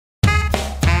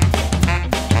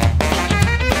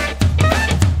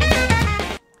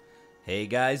Hey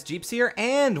guys, Jeeps here,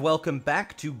 and welcome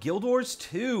back to Guild Wars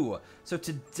 2. So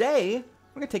today,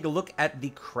 we're going to take a look at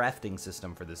the crafting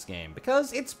system for this game,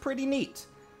 because it's pretty neat.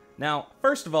 Now,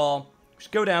 first of all, we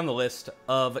should go down the list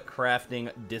of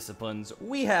crafting disciplines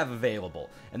we have available.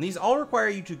 And these all require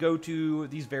you to go to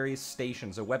these various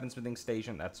stations. So weaponsmithing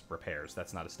station, that's repairs,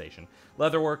 that's not a station.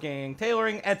 Leatherworking,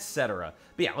 tailoring, etc.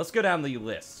 But yeah, let's go down the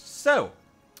list. So,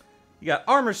 you got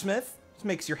Armorsmith, this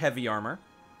makes your heavy armor.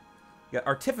 You got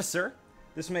Artificer.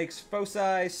 This makes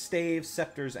foci, staves,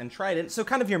 scepters, and trident, so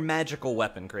kind of your magical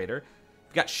weapon creator.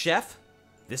 You've got Chef.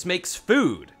 This makes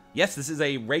food. Yes, this is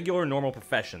a regular, normal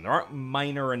profession. There aren't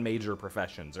minor and major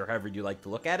professions, or however you like to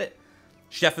look at it.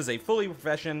 Chef is a fully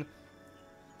profession.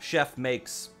 Chef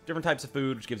makes different types of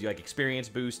food, which gives you, like, experience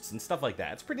boosts and stuff like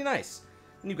that. It's pretty nice.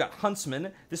 Then you've got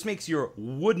Huntsman. This makes your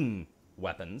wooden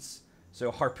weapons.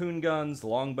 So harpoon guns,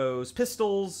 longbows,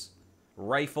 pistols,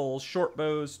 rifles, short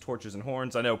bows, torches, and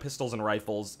horns. I know pistols and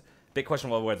rifles, big question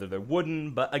about whether they're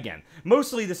wooden, but again,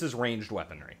 mostly this is ranged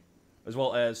weaponry, as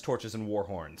well as torches and war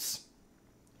horns.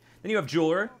 Then you have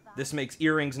Jeweler. This makes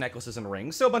earrings, necklaces, and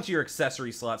rings, so a bunch of your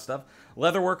accessory slot stuff.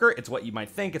 Leatherworker, it's what you might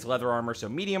think, it's leather armor, so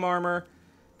medium armor.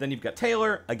 Then you've got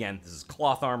Tailor, again, this is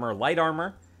cloth armor, light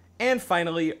armor. And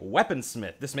finally,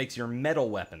 Weaponsmith. This makes your metal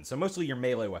weapons, so mostly your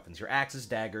melee weapons. Your axes,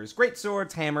 daggers, great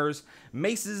swords, hammers,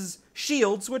 maces,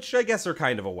 shields, which I guess are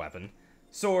kind of a weapon,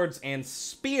 swords, and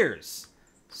spears.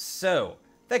 So,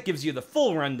 that gives you the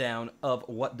full rundown of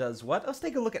what does what. Let's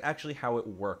take a look at actually how it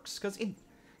works, because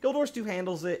Guild Wars 2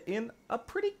 handles it in a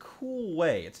pretty cool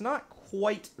way. It's not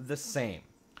quite the same.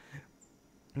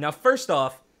 Now, first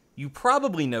off, you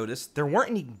probably noticed there weren't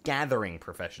any gathering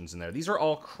professions in there. These are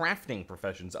all crafting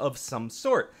professions of some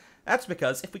sort. That's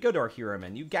because, if we go to our hero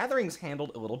menu, gathering's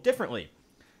handled a little differently.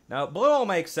 Now, below all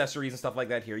my accessories and stuff like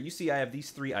that here, you see I have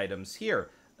these three items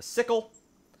here. A sickle,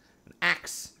 an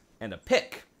axe, and a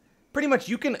pick. Pretty much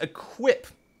you can equip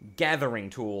gathering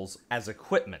tools as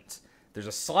equipment. There's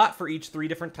a slot for each three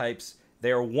different types.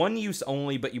 They are one use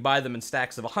only, but you buy them in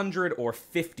stacks of 100 or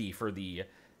 50 for the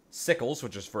sickles,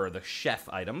 which is for the chef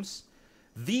items.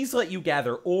 These let you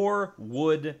gather ore,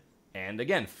 wood, and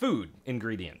again, food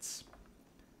ingredients.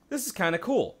 This is kind of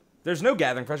cool. There's no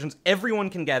gathering professions. Everyone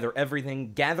can gather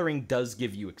everything. Gathering does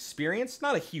give you experience.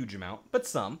 Not a huge amount, but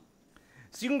some.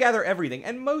 So you can gather everything,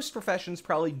 and most professions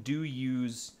probably do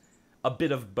use a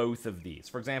bit of both of these.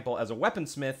 For example, as a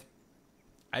weaponsmith,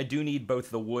 I do need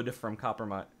both the wood from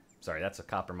Sorry, that's a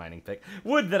copper mining pick.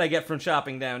 Wood that I get from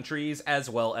chopping down trees,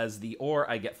 as well as the ore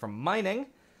I get from mining.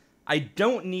 I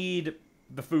don't need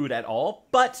the food at all,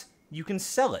 but you can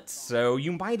sell it, so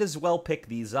you might as well pick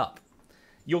these up.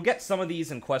 You'll get some of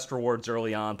these in quest rewards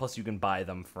early on, plus you can buy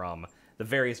them from the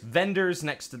various vendors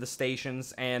next to the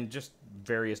stations, and just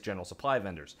various general supply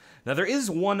vendors. Now, there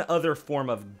is one other form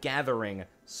of gathering,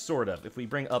 sort of. If we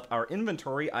bring up our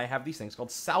inventory, I have these things called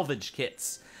salvage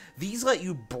kits. These let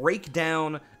you break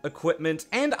down equipment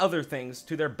and other things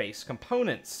to their base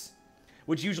components,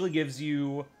 which usually gives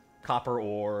you copper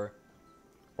ore,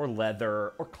 or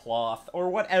leather, or cloth, or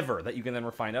whatever that you can then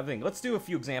refine other things. Let's do a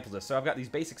few examples of this. So I've got these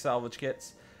basic salvage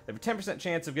kits. They have a 10%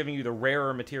 chance of giving you the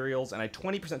rarer materials, and a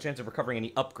 20% chance of recovering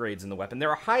any upgrades in the weapon. There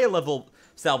are higher level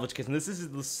salvage kits, and this is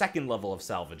the second level of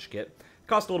salvage kit.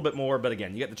 Cost a little bit more, but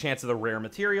again, you get the chance of the rare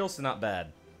materials, so not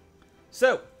bad.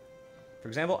 So, for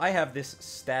example, I have this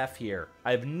staff here. I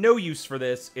have no use for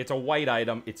this. It's a white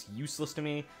item. It's useless to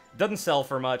me. It doesn't sell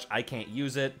for much. I can't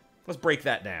use it. Let's break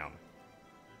that down.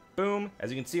 Boom.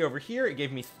 As you can see over here, it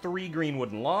gave me 3 green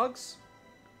wooden logs.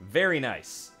 Very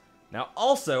nice. Now,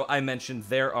 also, I mentioned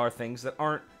there are things that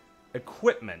aren't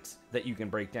equipment that you can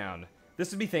break down.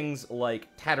 This would be things like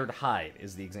tattered hide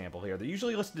is the example here. They're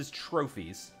usually listed as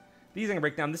trophies. These I can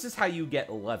break down. This is how you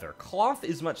get leather. Cloth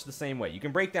is much the same way. You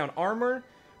can break down armor,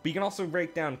 but you can also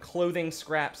break down clothing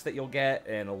scraps that you'll get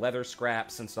and leather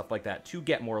scraps and stuff like that to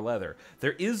get more leather.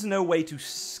 There is no way to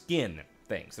skin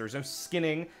things. There's no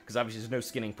skinning, because obviously there's no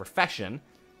skinning profession,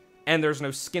 and there's no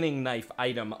skinning knife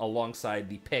item alongside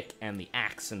the pick and the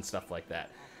axe and stuff like that.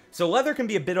 So leather can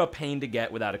be a bit of a pain to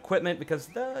get without equipment, because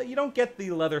you don't get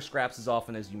the leather scraps as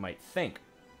often as you might think.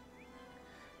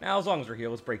 Now, as long as we're here,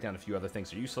 let's break down a few other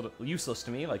things that are useless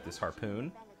to me, like this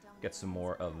harpoon. Get some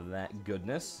more of that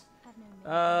goodness.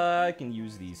 I can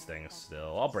use these things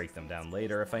still. I'll break them down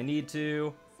later if I need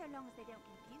to.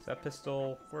 Is that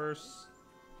pistol worse?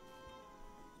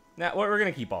 Nah, we're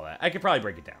gonna keep all that. I could probably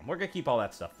break it down. We're gonna keep all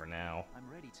that stuff for now. I'm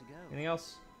ready to go. Anything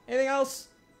else? Anything else?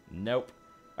 Nope.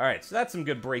 Alright, so that's some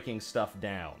good breaking stuff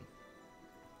down.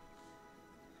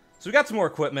 So we got some more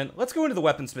equipment. Let's go into the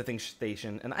weaponsmithing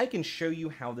station, and I can show you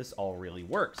how this all really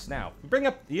works. Now, bring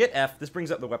up, you hit F, this brings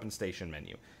up the weapon station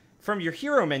menu. from your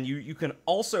hero menu, you can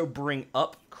also bring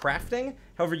up crafting.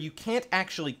 However, you can't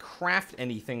actually craft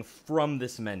anything from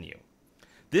this menu.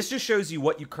 This just shows you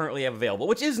what you currently have available,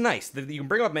 which is nice, that you can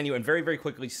bring up menu and very, very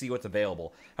quickly see what's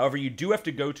available. However, you do have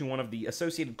to go to one of the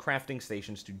associated crafting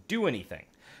stations to do anything.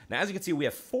 Now, as you can see, we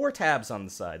have 4 tabs on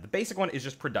the side. The basic one is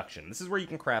just production. This is where you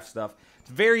can craft stuff. It's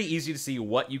very easy to see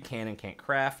what you can and can't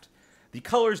craft. The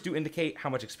colors do indicate how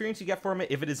much experience you get from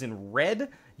it. If it is in red,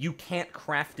 you can't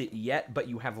craft it yet, but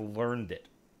you have learned it.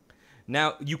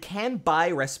 Now, you can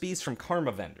buy recipes from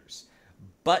karma vendors,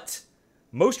 but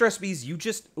most recipes you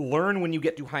just learn when you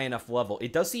get to high enough level.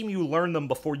 It does seem you learn them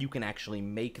before you can actually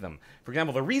make them. For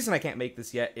example, the reason I can't make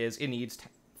this yet is it needs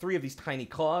 3 of these tiny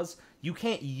claws. You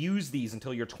can't use these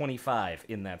until you're 25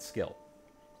 in that skill.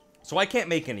 So I can't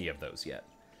make any of those yet.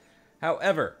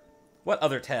 However, what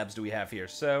other tabs do we have here?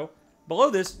 So, below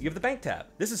this, you have the bank tab.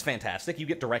 This is fantastic. You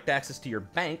get direct access to your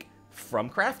bank from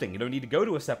crafting. You don't need to go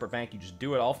to a separate bank. You just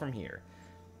do it all from here.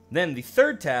 Then the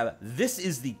third tab, this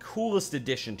is the coolest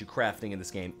addition to crafting in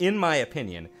this game, in my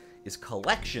opinion, is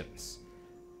collections.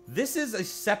 This is a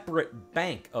separate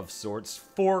bank of sorts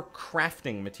for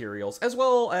crafting materials, as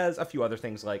well as a few other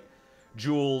things like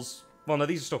jewels. Well, no,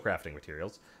 these are still crafting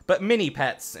materials, but mini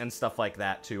pets and stuff like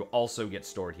that too also get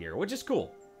stored here, which is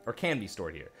cool, or can be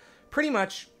stored here. Pretty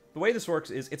much, the way this works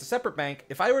is it's a separate bank.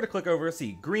 If I were to click over,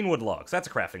 see, greenwood logs, that's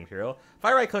a crafting material. If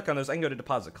I right-click on those, I can go to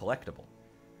deposit collectible.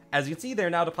 As you can see, they're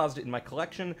now deposited in my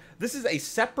collection. This is a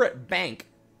separate bank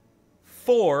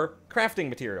for crafting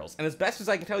materials. And as best as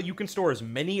I can tell, you can store as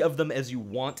many of them as you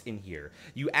want in here.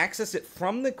 You access it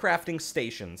from the crafting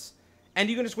stations, and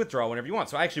you can just withdraw whenever you want.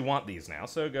 So I actually want these now,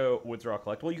 so go withdraw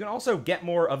collectible. You can also get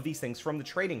more of these things from the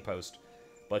trading post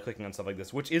by clicking on stuff like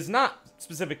this, which is not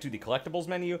specific to the collectibles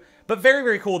menu, but very,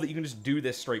 very cool that you can just do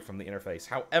this straight from the interface.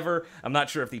 However, I'm not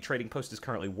sure if the trading post is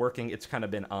currently working. It's kind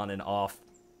of been on and off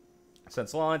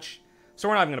since launch, so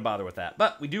we're not even going to bother with that.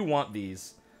 But we do want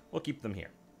these. We'll keep them here.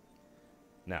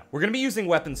 Now, we're going to be using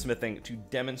weaponsmithing to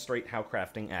demonstrate how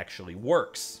crafting actually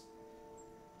works.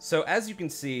 So as you can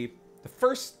see,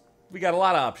 we got a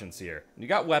lot of options here. You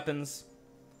got weapons.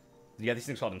 You got these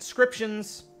things called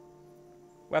inscriptions.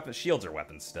 Weapons, shields are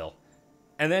weapons still.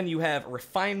 And then you have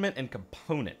refinement and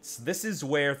components. This is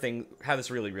where how this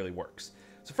really, really works.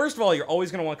 So first of all, you're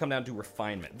always going to want to come down to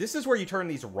refinement. This is where you turn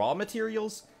these raw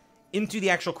materials into the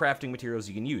actual crafting materials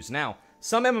you can use. Now,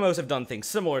 some MMOs have done things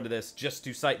similar to this. Just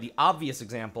to cite the obvious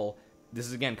example, this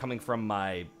is again coming from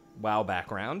my WoW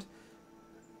background.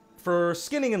 For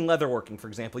skinning and leatherworking, for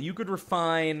example, you could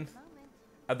refine,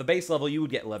 at the base level, you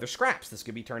would get leather scraps. This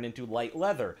could be turned into light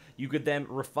leather. You could then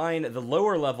refine the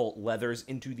lower level leathers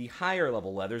into the higher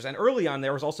level leathers. And early on,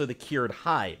 there was also the cured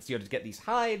hides. You had to get these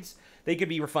hides. They could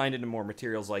be refined into more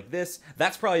materials like this.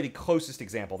 That's probably the closest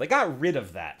example. They got rid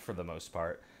of that for the most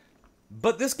part.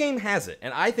 But this game has it,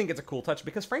 and I think it's a cool touch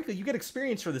because, frankly, you get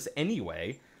experience for this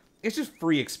anyway. It's just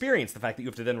free experience, the fact that you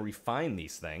have to then refine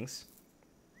these things.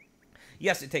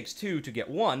 Yes, it takes 2 to get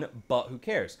 1, but who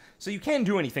cares? So you can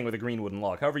do anything with a green wooden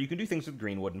log. However, you can do things with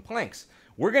green wooden planks.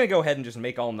 We're going to go ahead and just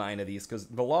make all 9 of these because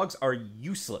the logs are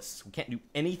useless. We can't do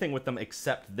anything with them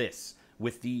except this,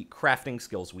 with the crafting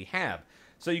skills we have.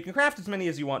 So you can craft as many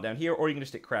as you want down here, or you can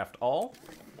just hit craft all.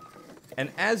 And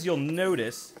as you'll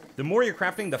notice, the more you're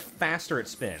crafting, the faster it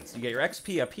spins. You get your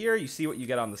XP up here, you see what you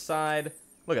get on the side.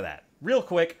 Look at that. Real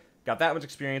quick, got that much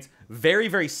experience. Very,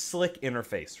 very slick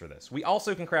interface for this. We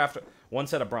also can craft 1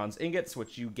 set of bronze ingots,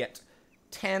 which you get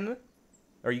 10,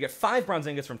 or you get 5 bronze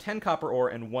ingots from 10 copper ore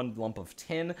and 1 lump of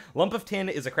tin. Lump of tin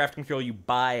is a crafting material you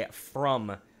buy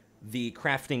from the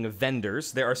crafting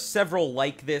vendors. There are several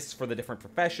like this for the different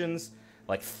professions,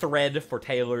 like thread for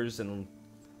tailors and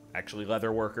actually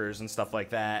leather workers and stuff like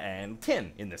that, and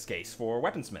tin, in this case, for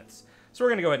weaponsmiths. So we're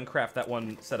going to go ahead and craft that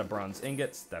 1 set of bronze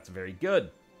ingots. That's very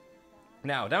good.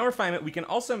 Now, down refinement, we can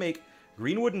also make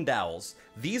green wooden dowels.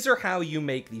 These are how you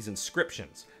make these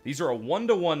inscriptions. These are a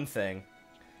 1-to-1 thing.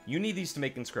 You need these to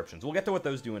make inscriptions. We'll get to what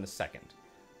those do in a second.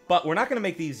 But we're not going to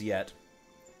make these yet.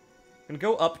 We're going to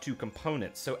go up to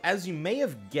components. So as you may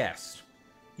have guessed,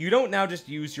 you don't now just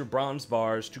use your bronze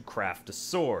bars to craft a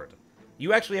sword.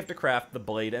 You actually have to craft the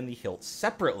blade and the hilt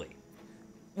separately,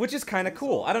 which is kind of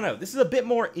cool. I don't know. This is a bit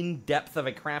more in-depth of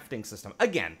a crafting system.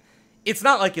 Again, it's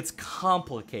not like it's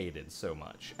complicated so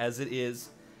much as it is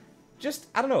just,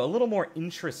 I don't know, a little more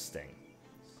interesting.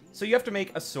 So you have to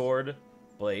make a sword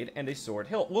blade and a sword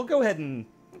hilt. We'll go ahead and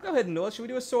do it. Should we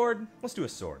do a sword? Let's do a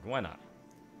sword. Why not?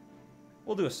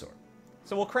 We'll do a sword.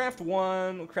 So we'll craft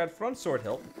one sword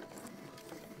hilt.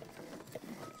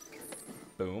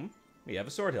 Boom. We have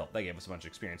a sword hilt. That gave us a bunch of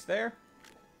experience there.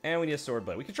 And we need a sword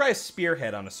blade. We could try a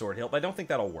spearhead on a sword hilt, but I don't think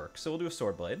that'll work. So we'll do a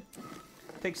sword blade.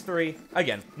 Takes 3.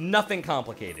 Again, nothing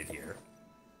complicated here.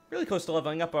 Really close to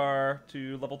leveling up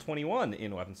to level 21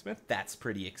 in Weaponsmith. That's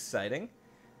pretty exciting.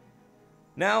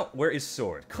 Now, where is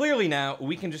sword? Clearly now,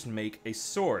 we can just make a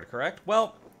sword, correct?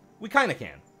 Well, we kind of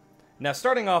can. Now,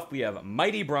 starting off, we have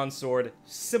Mighty Bronze Sword,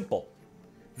 Simple.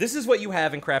 This is what you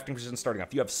have in crafting positions starting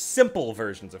off. You have simple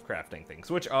versions of crafting things,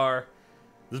 which are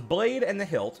the blade and the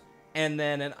hilt, and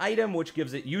then an item which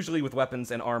gives it, usually with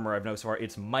weapons and armor, I've noticed so far,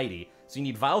 it's mighty. So you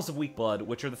need vials of weak blood,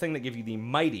 which are the thing that give you the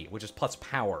mighty, which is plus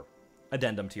power,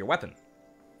 addendum to your weapon.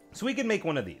 So we can make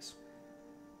one of these.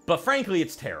 But frankly,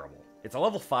 it's terrible. It's a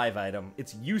level 5 item.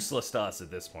 It's useless to us at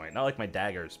this point. Not like my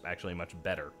dagger's actually much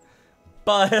better.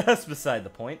 But that's beside the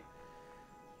point.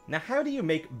 Now, how do you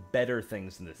make better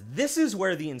things than this? This is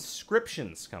where the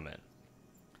inscriptions come in.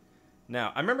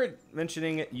 Now, I remember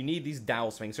mentioning you need these dowel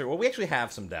swings. Well, we actually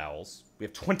have some dowels. We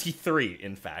have 23,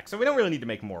 in fact, so we don't really need to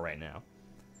make more right now.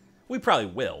 We probably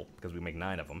will, because we make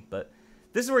 9 of them, but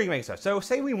this is where you make stuff. So,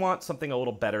 say we want something a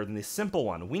little better than the simple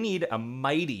one. We need a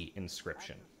mighty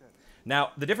inscription.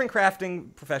 Now, the different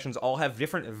crafting professions all have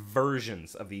different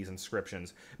versions of these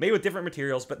inscriptions, made with different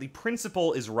materials, but the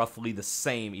principle is roughly the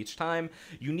same each time.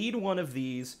 You need one of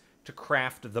these to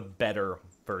craft the better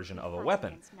version of a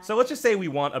weapon. So let's just say we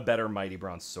want a better Mighty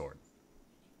Bronze Sword.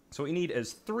 So what we need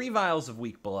is 3 vials of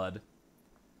weak blood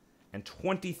and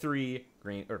 23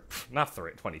 green, or not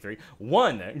 23,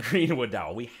 1 green wood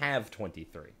dowel. We have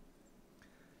 23.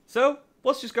 So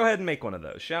let's just go ahead and make one of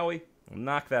those, shall we? We'll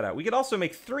knock that out. We could also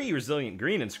make 3 resilient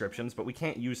green inscriptions, but we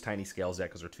can't use tiny scales yet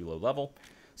because they're too low level.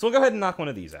 So we'll go ahead and knock one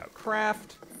of these out.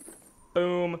 Craft.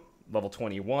 Boom. Level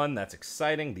 21. That's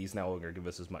exciting. These no longer give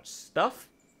us as much stuff.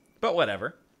 But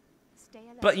whatever.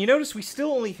 But you notice we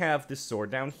still only have this sword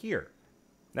down here.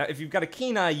 Now, if you've got a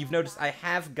keen eye, you've noticed I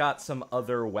have got some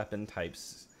other weapon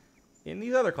types in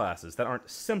these other classes that aren't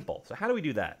simple. So how do we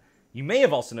do that? You may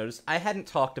have also noticed I hadn't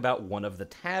talked about one of the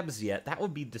tabs yet. That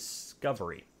would be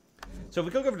Discovery. So if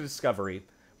we go over to Discovery,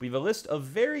 we have a list of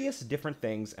various different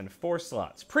things and 4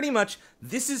 slots. Pretty much,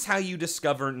 this is how you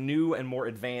discover new and more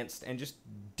advanced and just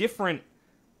different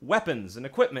weapons and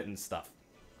equipment and stuff.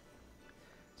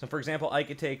 So for example, I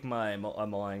could take my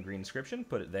malign green inscription,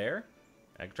 put it there.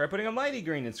 I could try putting a mighty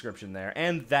green inscription there,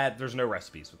 and that there's no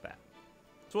recipes with that.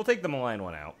 So we'll take the malign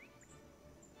one out.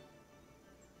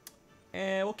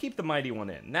 And we'll keep the mighty one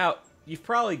in. Now, you've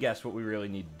probably guessed what we really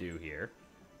need to do here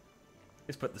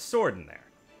is put the sword in there.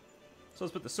 So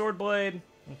let's put the sword blade,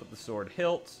 we'll put the sword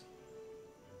hilt.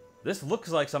 This looks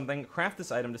like something. Craft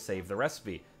this item to save the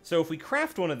recipe. So if we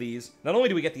craft one of these, not only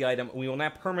do we get the item, we will now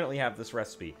permanently have this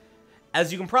recipe.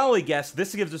 As you can probably guess,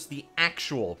 this gives us the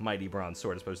actual Mighty Bronze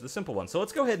Sword as opposed to the simple one. So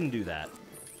let's go ahead and do that.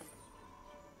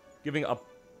 Giving a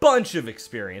bunch of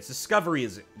experience. Discovery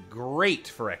is great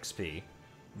for XP.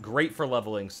 Great for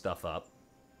leveling stuff up.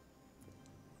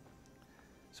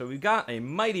 So we've got a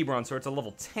Mighty Bronze Sword. It's a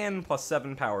level 10 plus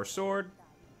 7 power sword.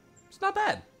 It's not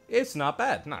bad. It's not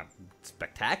bad. Not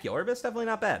spectacular, but it's definitely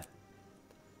not bad.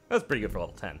 That's pretty good for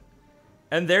level 10.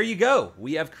 And there you go.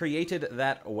 We have created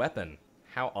that weapon.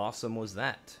 How awesome was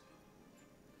that?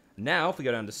 Now, if we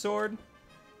go down to sword,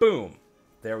 boom.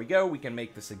 There we go. We can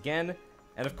make this again.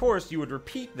 And of course, you would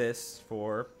repeat this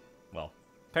for, well,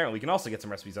 apparently we can also get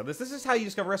some recipes of this. This is how you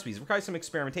discover recipes. It requires some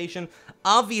experimentation.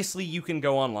 Obviously, you can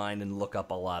go online and look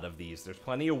up a lot of these. There's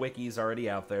plenty of wikis already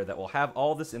out there that will have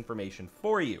all this information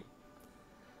for you.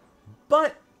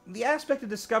 But the aspect of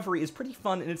discovery is pretty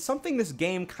fun, and it's something this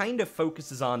game kind of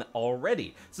focuses on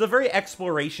already. It's a very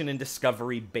exploration and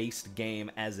discovery-based game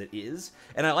as it is,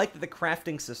 and I like that the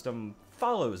crafting system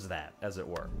follows that, as it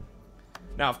were.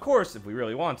 Now, of course, if we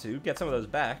really want to get some of those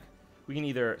back, we can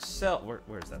either sell...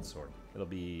 Where's that sword? It'll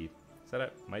be... Is that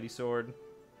a mighty sword?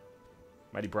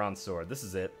 Mighty bronze sword. This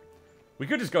is it. We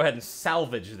could just go ahead and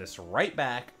salvage this right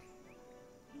back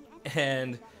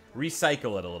and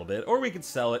recycle it a little bit, or we could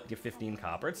sell it, get 15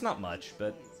 copper. It's not much,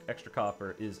 but extra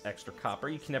copper is extra copper.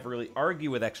 You can never really argue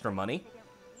with extra money,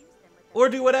 or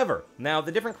do whatever. Now,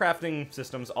 the different crafting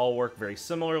systems all work very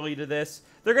similarly to this.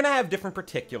 They're going to have different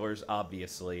particulars,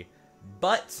 obviously,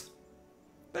 but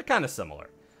they're kind of similar.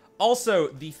 Also,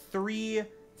 the three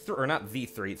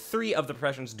of the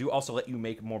professions do also let you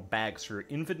make more bags for your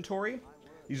inventory.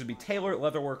 These would be tailor,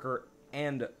 leatherworker,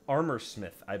 and armor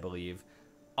smith, I believe.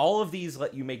 All of these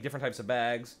let you make different types of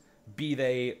bags, be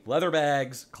they leather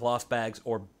bags, cloth bags,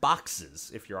 or boxes,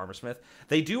 if you're armor smith.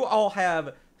 They do all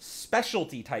have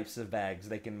specialty types of bags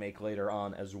they can make later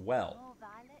on as well,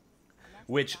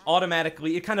 which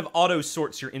automatically, it kind of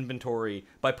auto-sorts your inventory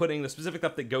by putting the specific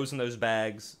stuff that goes in those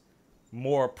bags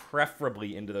more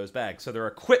preferably into those bags. So there are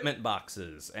equipment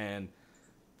boxes, and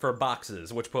for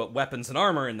boxes, which put weapons and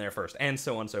armor in there first, and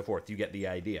so on and so forth. You get the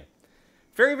idea.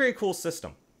 Very, very cool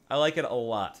system. I like it a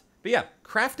lot. But yeah,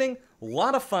 crafting, a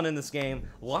lot of fun in this game,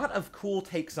 a lot of cool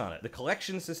takes on it. The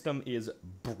collection system is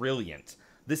brilliant.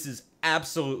 This is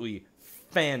absolutely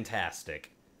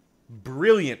fantastic.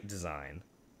 Brilliant design.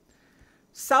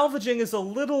 Salvaging is a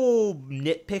little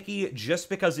nitpicky just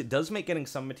because it does make getting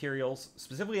some materials,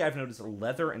 specifically I've noticed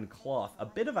leather and cloth, a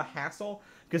bit of a hassle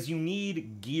because you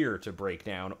need gear to break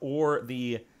down, or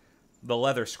the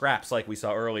leather scraps like we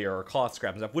saw earlier, or cloth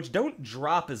scraps and stuff, which don't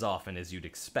drop as often as you'd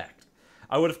expect.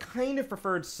 I would have kind of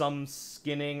preferred some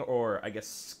skinning or, I guess,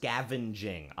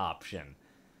 scavenging option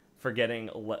for getting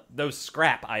those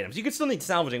scrap items. You could still need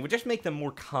salvaging, but just make them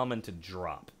more common to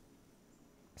drop.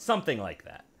 Something like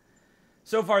that.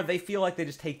 So far, they feel like they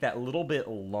just take that little bit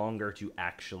longer to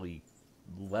actually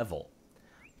level.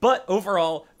 But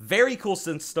overall, very cool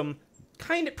system,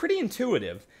 pretty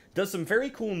intuitive, does some very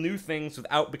cool new things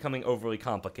without becoming overly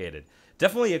complicated.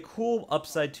 Definitely a cool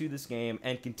upside to this game,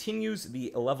 and continues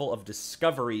the level of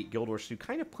discovery Guild Wars 2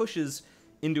 kind of pushes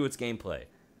into its gameplay.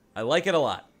 I like it a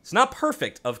lot. It's not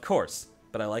perfect, of course,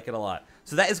 but I like it a lot.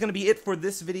 So that is going to be it for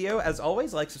this video. As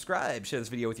always, like, subscribe, share this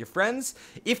video with your friends.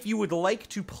 If you would like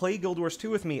to play Guild Wars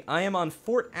 2 with me, I am on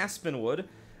Fort Aspenwood.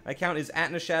 My account is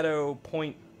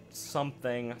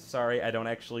atnashadow.something. Sorry, I don't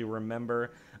actually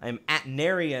remember. I'm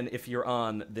Atnarian if you're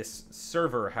on this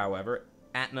server, however.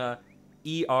 Atna,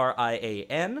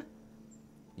 E-R-I-A-N.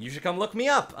 You should come look me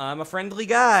up. I'm a friendly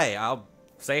guy. I'll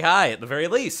say hi at the very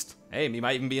least. Hey, me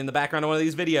might even be in the background of one of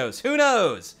these videos. Who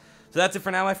knows? So that's it for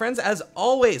now, my friends. As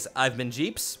always, I've been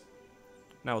Jeeps,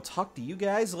 and I will talk to you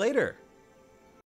guys later.